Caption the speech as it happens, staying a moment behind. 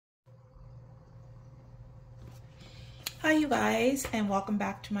Hi you guys, and welcome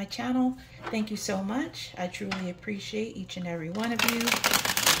back to my channel. Thank you so much. I truly appreciate each and every one of you.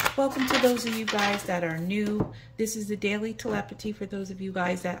 Welcome to those of you guys that are new. This is the daily telepathy for those of you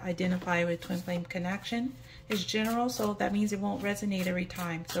guys that identify with twin flame connection. It's general, so that means it won't resonate every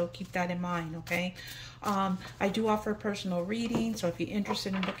time, so keep that in mind, okay? I do offer personal reading, so if you're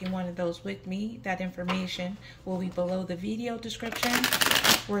interested in booking one of those with me, that information will be below the video description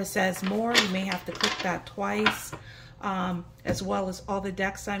where it says more. You may have to click that twice. As well as all the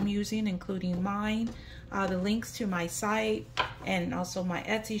decks I'm using, including mine, the links to my site, and also my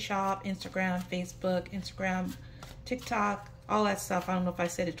Etsy shop, Instagram, Facebook, TikTok, all that stuff. I don't know if I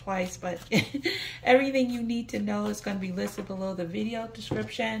said it twice, but everything you need to know is going to be listed below the video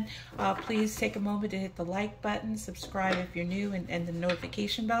description. Please take a moment to hit the like button, subscribe if you're new, and the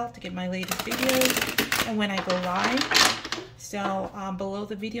notification bell to get my latest videos and when I go live. So below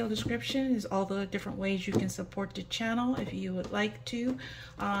the video description is all the different ways you can support the channel if you would like to.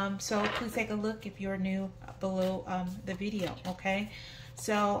 So please take a look if you're new below the video, okay?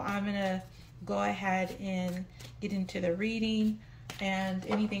 So I'm going to go ahead and get into the reading, and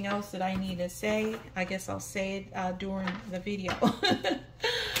anything else that I need to say, I guess I'll say it during the video.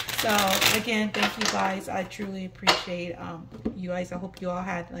 So again, thank you guys. I truly appreciate you guys. I hope you all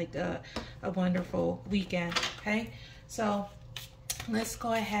had like a wonderful weekend, okay? So let's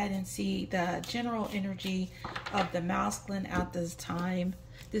go ahead and see the general energy of the masculine at this time.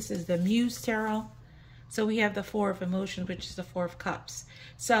 This is the Muse Tarot. So we have the Four of Emotions, which is the Four of Cups.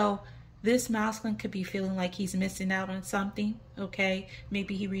 So this masculine could be feeling like he's missing out on something, okay?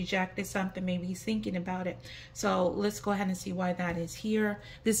 Maybe he rejected something. Maybe he's thinking about it. So let's go ahead and see why that is here.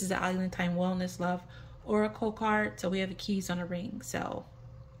 This is the Island Time Wellness Love Oracle card. So we have the keys on a ring. So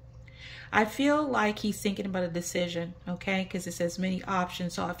I feel like he's thinking about a decision, okay? Because it says many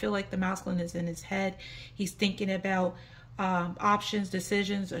options. So I feel like the masculine is in his head. He's thinking about options,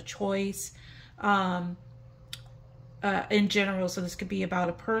 decisions, a choice in general. So this could be about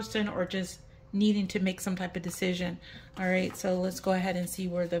a person or just needing to make some type of decision. All right, so let's go ahead and see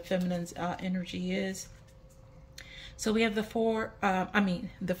where the feminine's energy is. So we have the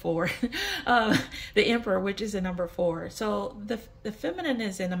the Emperor, which is the number 4. So the feminine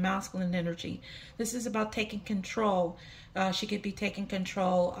is in a masculine energy. This is about taking control. She could be taking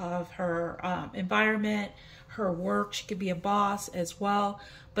control of her environment, her work. She could be a boss as well.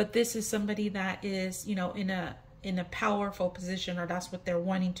 But this is somebody that is, you know, in a powerful position, or that's what they're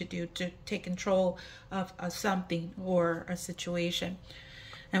wanting to do, to take control of something or a situation.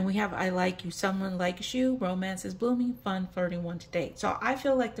 And we have I like you, someone likes you, romance is blooming, fun, flirting, one to date. So I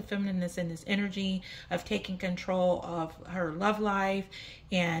feel like the feminine is in this energy of taking control of her love life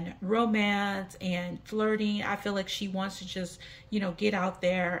and romance and flirting. I feel like she wants to just, you know, get out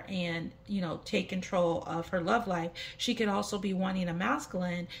there and, you know, take control of her love life. She could also be wanting a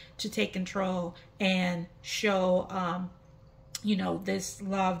masculine to take control and show, you know, this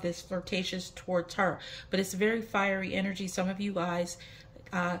love, this flirtatious towards her. But it's very fiery energy. Some of you guys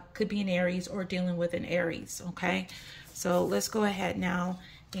could be an Aries or dealing with an Aries, okay? So let's go ahead now,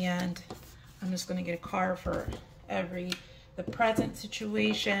 and I'm just going to get a card for the present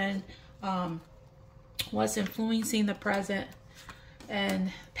situation, what's influencing the present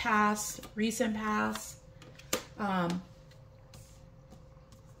and past, recent past, the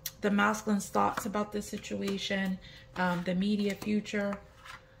masculine's thoughts about this situation, the immediate future,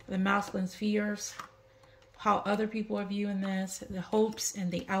 the masculine's fears, how other people are viewing this, the hopes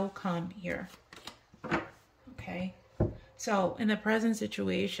and the outcome here. Okay, so in the present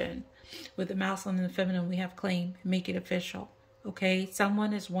situation with the masculine and the feminine, we have claim, make it official. Okay,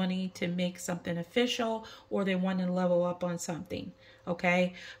 someone is wanting to make something official, or they want to level up on something.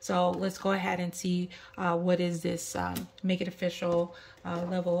 Okay, so let's go ahead and see what is this make it official,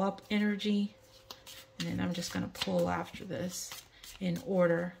 level up energy. And then I'm just going to pull after this in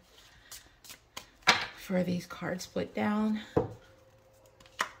order for these cards split down.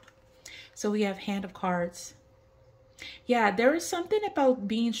 So we have Hand of Cards. Yeah, there is something about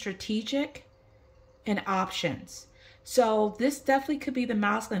being strategic and options. So this definitely could be the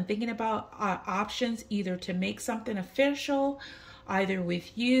masculine thinking about options, either to make something official, either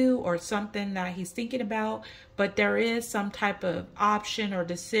with you or something that he's thinking about. But there is some type of option or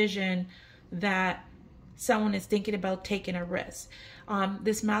decision that someone is thinking about taking a risk.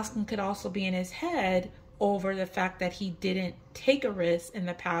 This masculine could also be in his head over the fact that he didn't take a risk in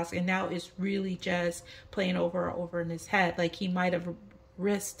the past, and now is really just playing over in his head. Like he might have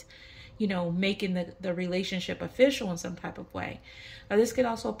risked, you know, making the relationship official in some type of way. Now this could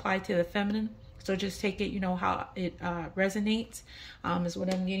also apply to the feminine. So just take it, you know, how it resonates is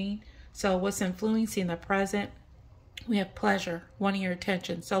what I'm getting. So what's influencing the present We have pleasure, wanting your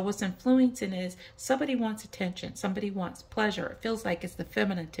attention. So what's influencing is somebody wants attention. Somebody wants pleasure. It feels like it's the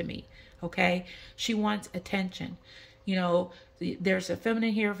feminine to me. Okay. She wants attention. You know, there's a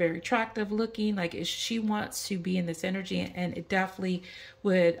feminine here, very attractive looking, like she wants to be in this energy, and it definitely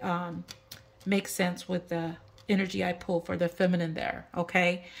would make sense with the energy I pull for the feminine there.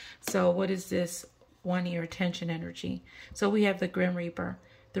 Okay. So what is this wanting your attention energy? So we have the Grim Reaper.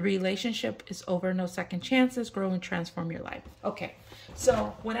 The relationship is over, no second chances, grow and transform your life. Okay,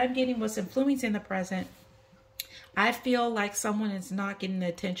 so what I'm getting, what's influencing the present, I feel like someone is not getting the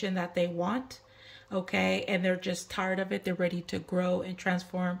attention that they want, okay, and they're just tired of it. They're ready to grow and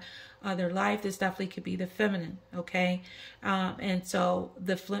transform their life. This definitely could be the feminine, okay, and so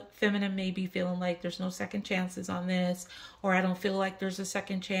the feminine may be feeling like there's no second chances on this, or I don't feel like there's a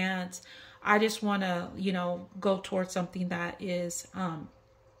second chance. I just want to, you know, go towards something that is,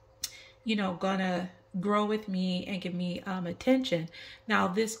 you know, gonna grow with me and give me attention. Now,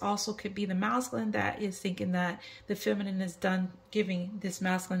 this also could be the masculine that is thinking that the feminine is done giving this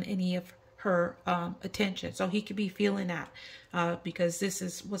masculine any of her attention. So he could be feeling that because this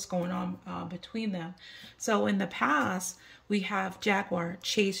is what's going on between them. So in the past, we have Jaguar,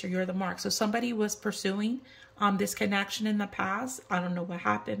 Chaser, you're the mark. So somebody was pursuing this connection in the past. I don't know what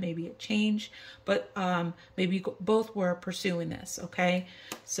happened. Maybe it changed, but maybe both were pursuing this. Okay.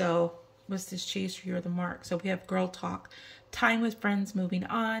 So what's this? Chaser, you're the mark. So we have girl talk, time with friends, moving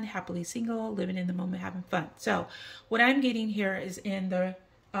on, happily single, living in the moment, having fun. So what I'm getting here is in the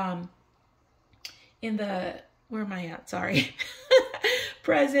where am I at? Sorry.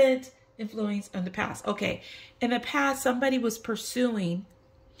 Present, influence, and the past. Okay. In the past, somebody was pursuing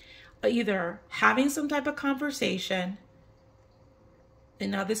either having some type of conversation,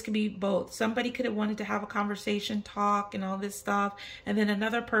 and now this could be both. Somebody could have wanted to have a conversation, talk, and all this stuff. And then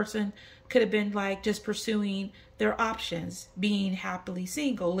another person could have been like just pursuing their options, being happily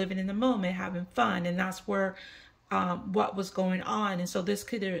single, living in the moment, having fun. And that's where what was going on. And so this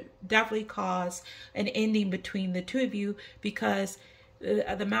could have definitely caused an ending between the two of you, because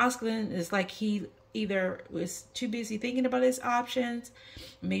the masculine is like he either was too busy thinking about his options.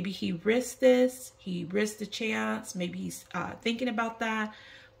 Maybe he risked this. He risked the chance. Maybe he's thinking about that.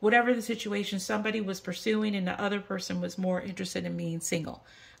 Whatever the situation, somebody was pursuing and the other person was more interested in being single.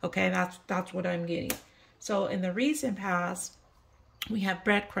 Okay, that's what I'm getting. So in the recent past, we have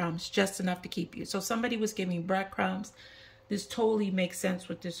breadcrumbs, just enough to keep you. So somebody was giving breadcrumbs. This totally makes sense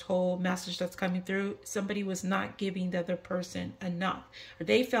with this whole message that's coming through. Somebody was not giving the other person enough, or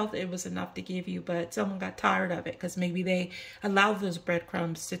they felt it was enough to give you, but someone got tired of it because maybe they allowed those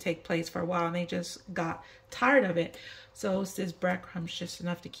breadcrumbs to take place for a while and they just got tired of it. So it says breadcrumbs, just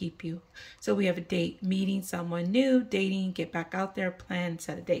enough to keep you. So we have a date, meeting someone new, dating, get back out there, plan,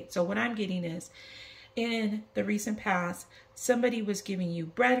 set a date. So what I'm getting is, in the recent past, somebody was giving you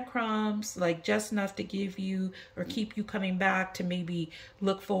breadcrumbs, like just enough to give you or keep you coming back to maybe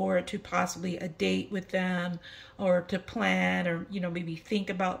look forward to possibly a date with them, or to plan, or, you know, maybe think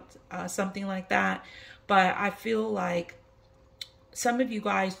about something like that. But I feel like some of you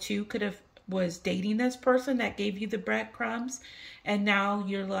guys too could have was dating this person that gave you the breadcrumbs, and now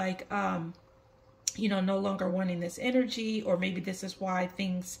you're like, you know, no longer wanting this energy, or maybe this is why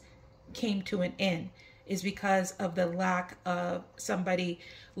things came to an end, is because of the lack of somebody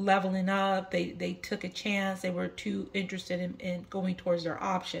leveling up. They took a chance. They were too interested in going towards their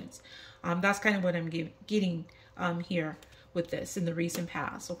options. That's kind of what I'm getting here with this in the recent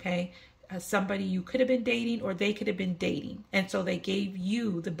past. Okay, somebody you could have been dating, or they could have been dating, and so they gave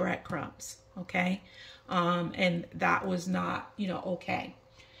you the breadcrumbs. Okay, and that was not, you know, okay.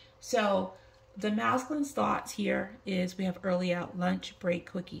 So the masculine's thoughts here is we have early out, lunch,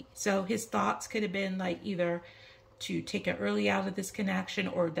 break, quickie. So his thoughts could have been like either to take it early out of this connection,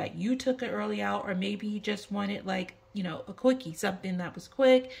 or that you took it early out, or maybe he just wanted, like, you know, a quickie, something that was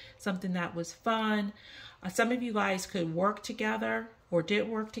quick, something that was fun. Some of you guys could work together or did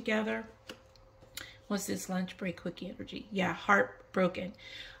work together. What's this lunch, break, quickie energy? Yeah, heartbroken,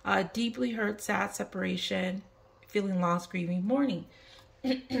 deeply hurt, sad, separation, feeling lost, grieving, mourning.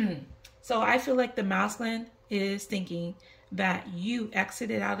 So I feel like the masculine is thinking that you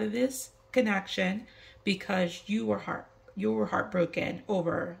exited out of this connection because you were heartbroken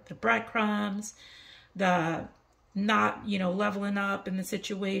over the breadcrumbs, the not, you know, leveling up in the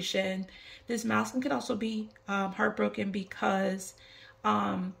situation. This masculine could also be heartbroken because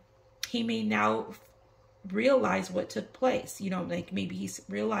he may now realize what took place. You know, like maybe he's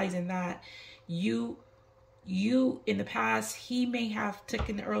realizing that you in the past, he may have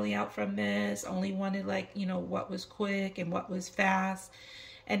taken early out from this, only wanted, like, you know, what was quick and what was fast.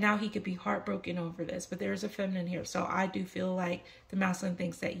 And now he could be heartbroken over this, but there's a feminine here. So I do feel like the masculine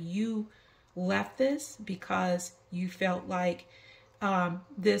thinks that you left this because you felt like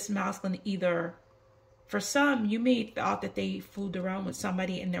this masculine either, for some, you may have thought that they fooled around with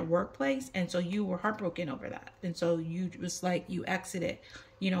somebody in their workplace, and so you were heartbroken over that. And so you was like, you exited,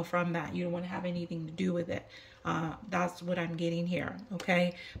 you know, from that. You don't want to have anything to do with it. That's what I'm getting here,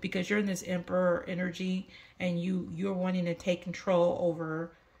 okay? Because you're in this Emperor energy, and you're wanting to take control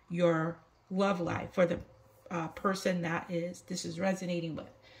over your love life for the person that this is resonating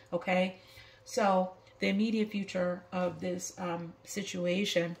with, okay? So the immediate future of this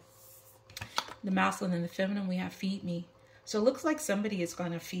situation, the masculine and the feminine, we have feed me. So it looks like somebody is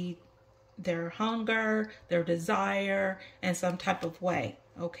going to feed their hunger, their desire, in some type of way,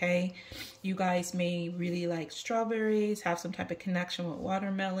 okay? You guys may really like strawberries, have some type of connection with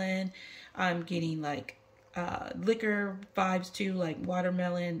watermelon. I'm getting like liquor vibes too, like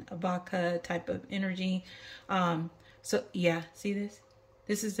watermelon, vodka type of energy. So yeah, see this?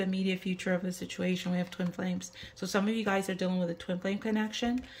 This is the immediate future of the situation. We have twin flames. So some of you guys are dealing with a twin flame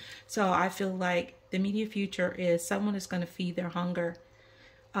connection. So I feel like the immediate future is someone is going to feed their hunger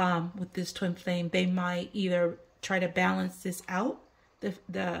with this twin flame. They might either try to balance this out,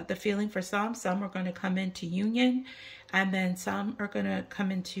 the feeling for some. Some are going to come into union, and then some are going to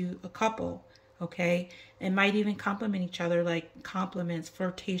come into a couple, okay? And might even complement each other, like compliments,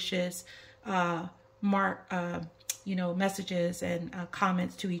 flirtatious, you know, messages and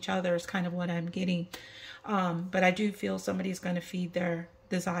comments to each other is kind of what I'm getting. But I do feel somebody's going to feed their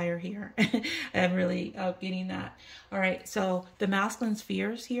desire here. I'm really getting that. All right. So the masculine's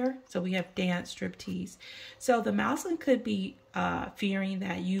fears here. So we have dance, striptease. So the masculine could be fearing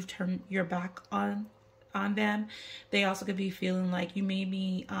that you've turned your back on them. They also could be feeling like you may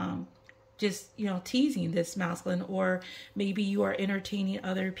be just, you know, teasing this masculine, or maybe you are entertaining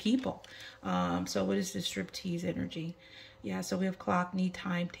other people. So what is the striptease energy? Yeah, so we have clock, need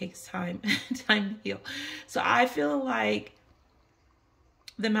time, takes time, time to heal. So I feel like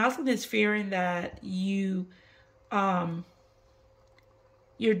the masculine is fearing that you're done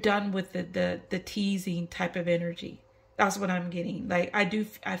with the teasing type of energy. That's what I'm getting. Like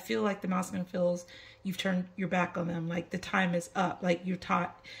I feel like the masculine feels you've turned your back on them. Like the time is up. Like you're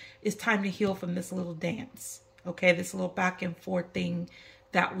taught it's time to heal from this little dance. Okay, this little back and forth thing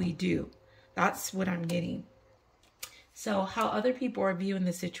that we do. That's what I'm getting. So how other people are viewing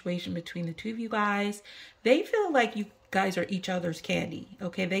the situation between the two of you guys, they feel like you guys are each other's candy.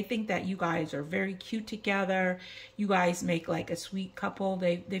 Okay, they think that you guys are very cute together. You guys make like a sweet couple.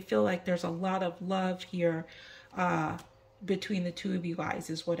 They feel like there's a lot of love here between the two of you guys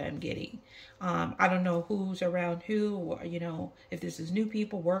is what I'm getting. I don't know who's around who, or, you know, if this is new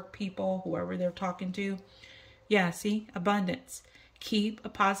people, work people, whoever they're talking to. Yeah, see, abundance. Keep a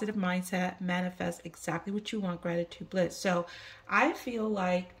positive mindset, manifest exactly what you want, gratitude, bliss. So I feel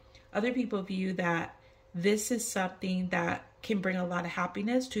like other people view that this is something that can bring a lot of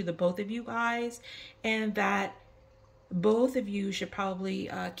happiness to the both of you guys, and that both of you should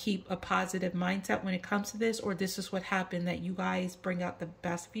probably keep a positive mindset when it comes to this, or this is what happened, that you guys bring out the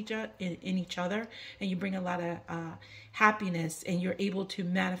best of in each other, and you bring a lot of happiness, and you're able to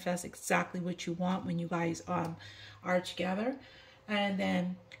manifest exactly what you want when you guys are together. And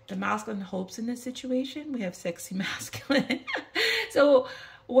then the masculine hopes in this situation, we have sexy masculine. So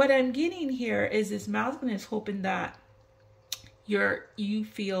what I'm getting here is this masculine is hoping that you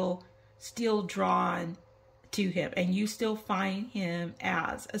feel still drawn to him, and you still find him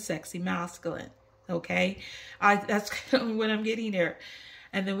as a sexy masculine. Okay, that's kind of what I'm getting here.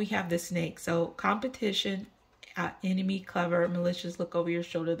 And then we have the snake. So competition, enemy, clever, malicious, look over your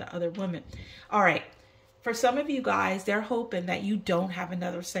shoulder, the other woman. All right. For some of you guys, they're hoping that you don't have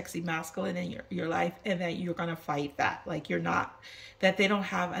another sexy masculine in your life, and that you're going to fight that. Like you're not, that they don't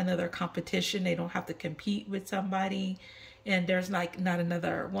have another competition. They don't have to compete with somebody. And there's like not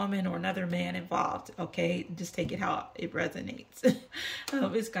another woman or another man involved. Okay, just take it how it resonates.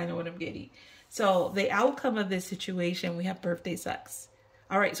 It's kind of what I'm getting. So the outcome of this situation, we have birthday sex.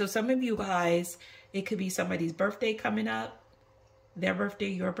 All right, so some of you guys, it could be somebody's birthday coming up, their birthday,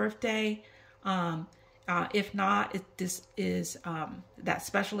 your birthday. If not, this is that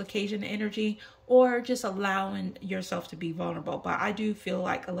special occasion energy, or just allowing yourself to be vulnerable. But I do feel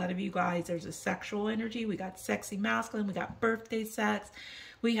like a lot of you guys, there's a sexual energy. We got sexy masculine, we got birthday sex,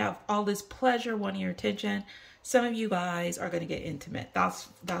 we have all this pleasure wanting your attention. Some of you guys are going to get intimate.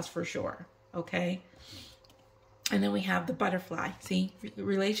 That's for sure. Okay. And then we have the butterfly. See,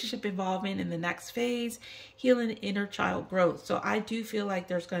 relationship evolving in the next phase, healing inner child growth. So I do feel like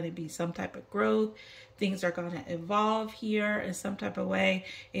there's going to be some type of growth. things are going to evolve here in some type of way.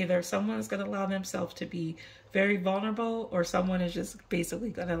 Either someone's going to allow themselves to be very vulnerable, or someone is just basically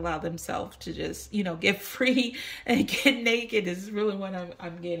going to allow themselves to just, you know, get free and get naked is really what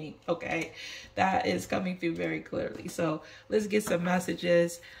I'm getting. Okay, that is coming through very clearly. So let's get some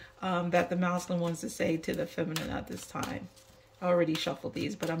messages that the masculine wants to say to the feminine at this time. I already shuffled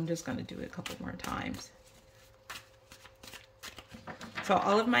these, but I'm just going to do it a couple more times. So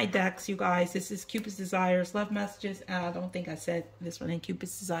all of my decks, you guys, this is Cupid's Desires, Love Messages. And I don't think I said this one in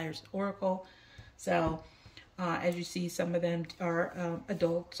Cupid's Desires Oracle. So as you see, some of them are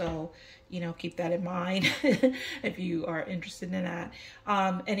adult. So, you know, keep that in mind if you are interested in that.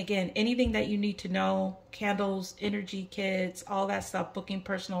 And again, anything that you need to know, candles, energy kits, all that stuff, booking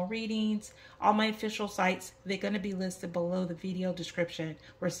personal readings, all my official sites, they're going to be listed below the video description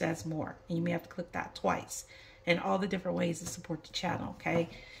where it says more. And you may have to click that twice. And all the different ways to support the channel, okay?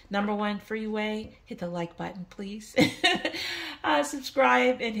 Number one, free way, hit the like button, please.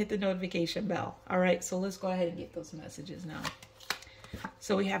 Subscribe and hit the notification bell. All right, so let's go ahead and get those messages now.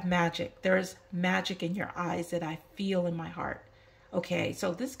 So we have magic. There is magic in your eyes that I feel in my heart. Okay,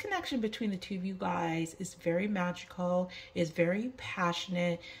 so this connection between the two of you guys is very magical, is very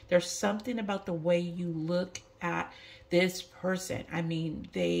passionate. There's something about the way you look at this person. I mean,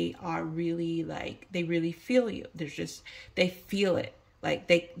 they are really like, they really feel you. There's just, they feel it.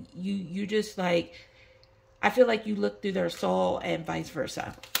 Like you just like, I feel like you look through their soul and vice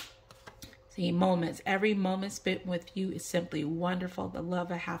versa. See, moments, every moment spent with you is simply wonderful. The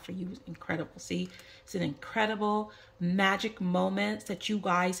love I have for you is incredible. See, it's an incredible magic moments that you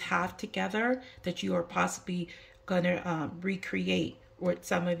guys have together that you are possibly going to recreate with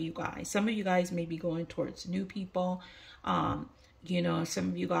some of you guys. Some of you guys may be going towards new people. You know, some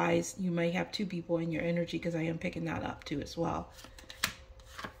of you guys, you may have two people in your energy, because I am picking that up too as well.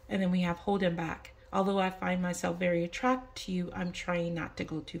 And then we have holding back. Although I find myself very attracted to you, I'm trying not to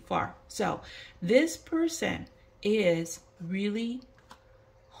go too far. So this person is really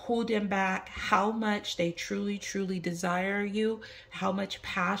holding back how much they truly, truly desire you, how much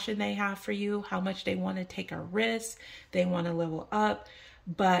passion they have for you, how much they want to take a risk, they want to level up,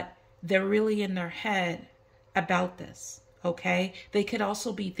 but they're really in their head about this, okay? They could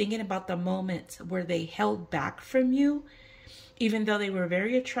also be thinking about the moments where they held back from you, even though they were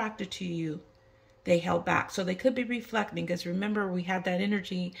very attracted to you. They held back. So they could be reflecting, because remember, we had that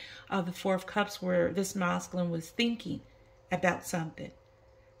energy of the Four of Cups where this masculine was thinking about something.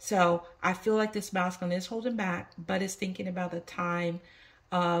 So I feel like this masculine is holding back, but is thinking about the time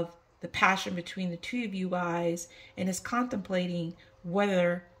of the passion between the two of you guys, and is contemplating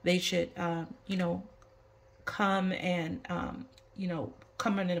whether they should, you know, come and, you know,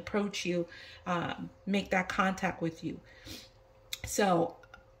 come in and approach you, make that contact with you. So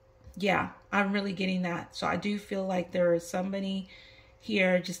yeah, I'm really getting that. So I do feel like there is somebody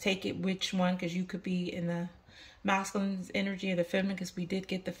here. Just take it which one, because you could be in the masculine's energy or the feminine, because we did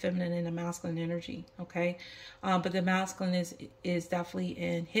get the feminine and the masculine energy, okay? But the masculine is definitely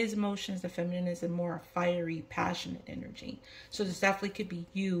in his emotions. The feminine is a more fiery, passionate energy. So this definitely could be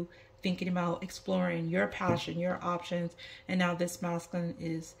you thinking about exploring your passion, your options. And now this masculine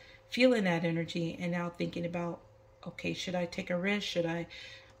is feeling that energy and now thinking about, okay, should I take a risk? Should I,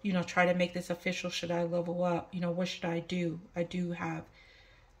 you know, try to make this official? Should I level up? You know, what should I do? I do have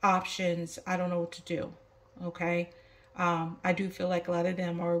options. I don't know what to do. Okay. I do feel like a lot of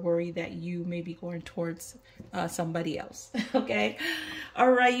them are worried that you may be going towards somebody else. Okay.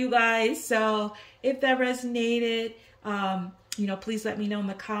 All right, you guys. So if that resonated, you know, please let me know in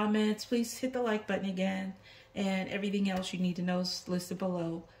the comments. Please hit the like button again, and everything else you need to know is listed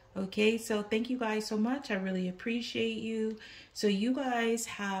below. Okay, so thank you guys so much. I really appreciate you. So you guys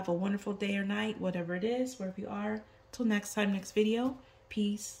have a wonderful day or night, whatever it is, wherever you are. Till next time, next video.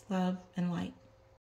 Peace, love, and light.